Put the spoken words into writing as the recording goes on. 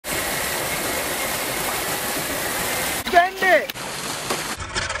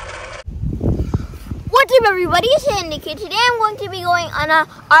up, everybody? It's Handykid. Today I'm going to be going on a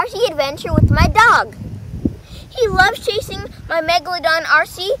RC adventure with my dog. He loves chasing my Megalodon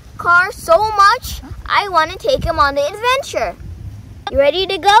RC car so much, I want to take him on the adventure. You ready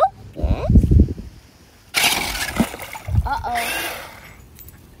to go? Yes. Uh-oh.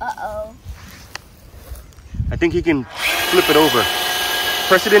 Uh-oh. I think he can flip it over.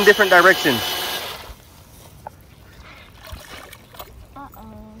 Press it in different directions.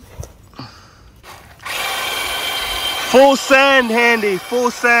 Full sand, Handy,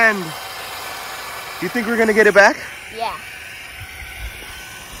 full sand. Do you think we're gonna get it back? Yeah.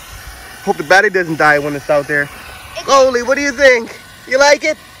 Hope the battery doesn't die when it's out there. Holy, what do you think? You like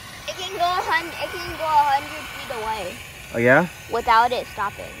it? It can go 100 feet away. Oh yeah? Without it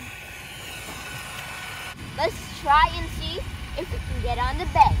stopping. Let's try and see if it can get on the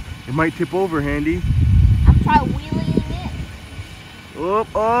bank. It might tip over, Handy. I'm trying wheeling it. Oh,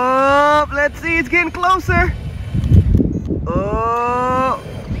 oh, let's see, it's getting closer. Oh,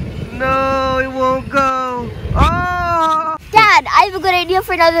 no, it won't go. Oh! Dad, I have a good idea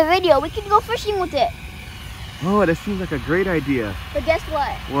for another video. We can go fishing with it. Oh, that seems like a great idea. But guess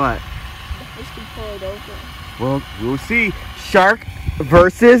what? What? The fish can pull it over. Well, we'll see. Shark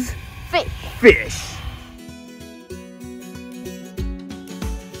versus Fish. Fish.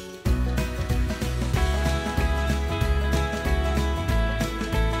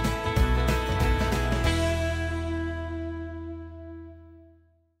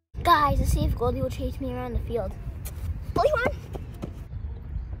 Guys, let's see if Goldie will chase me around the field. Goldie, come on.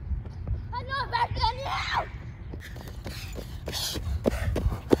 I'm not back there now.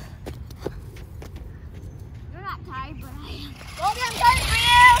 You're not tired, but I am. Goldie, I'm coming for you.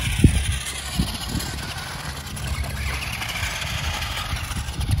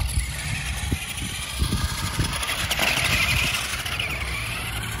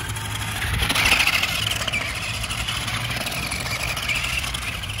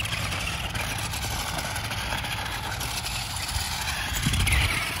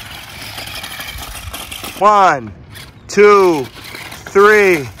 One, two,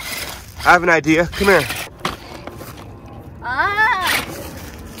 three. I have an idea. Come here. Ah.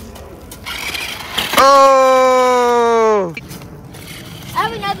 Oh! I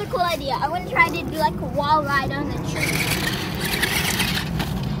have another cool idea. I want to try to do like a wall ride on the tree.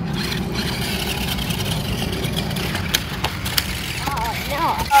 Oh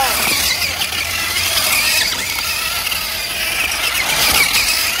no. Oh.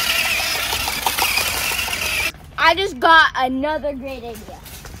 I just got another great idea.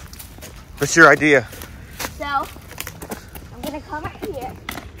 What's your idea? So, I'm gonna come right here.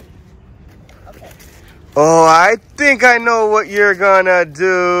 Okay. Oh, I think I know what you're gonna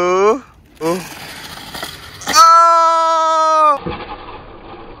do. Oh! Oh!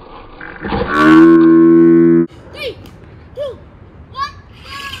 3, 2, 1,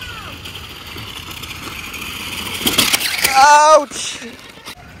 go! Ouch! 3,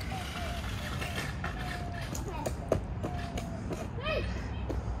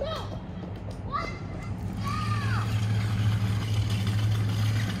 2, 1,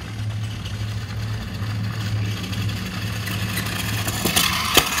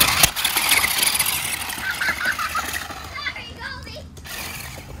 Sorry, Goldie.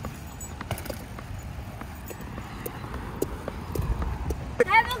 I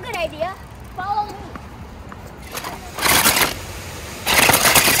have a good idea. Follow me.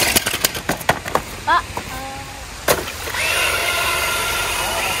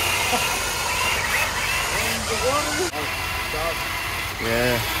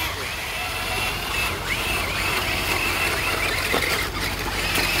 Yeah.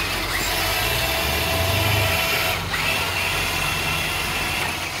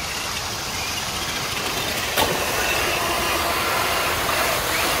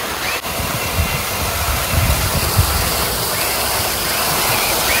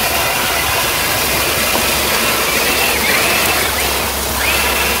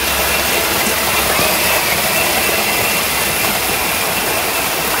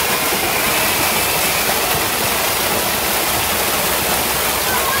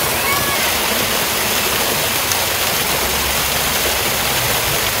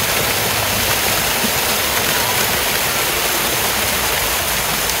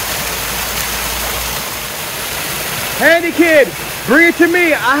 Handykid, bring it to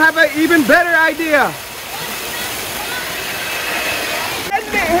me. I have an even better idea.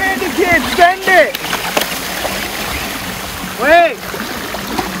 Send it, Handykid, send it. Wait.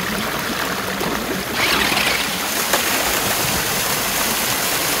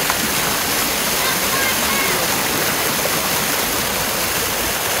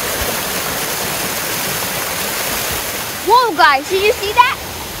 guys, did you see that?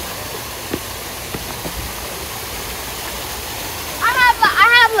 I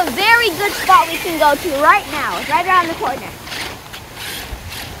have a very good spot we can go to right now. It's right around the corner.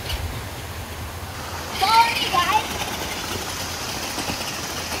 Follow me, guys.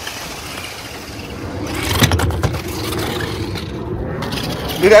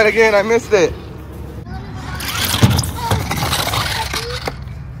 Do that again, I missed it.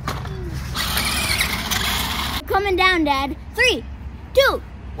 Coming down, Dad. 3, 2,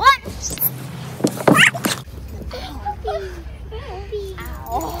 1.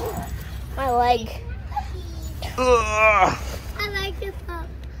 Ow. My leg. Ugh. I like a pup.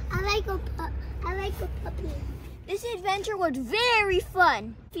 I like a pup. I like a puppy. This adventure was very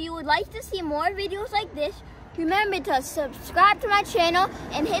fun. If you would like to see more videos like this, remember to subscribe to my channel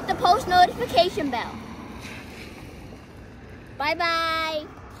and hit the post notification bell. Bye-bye.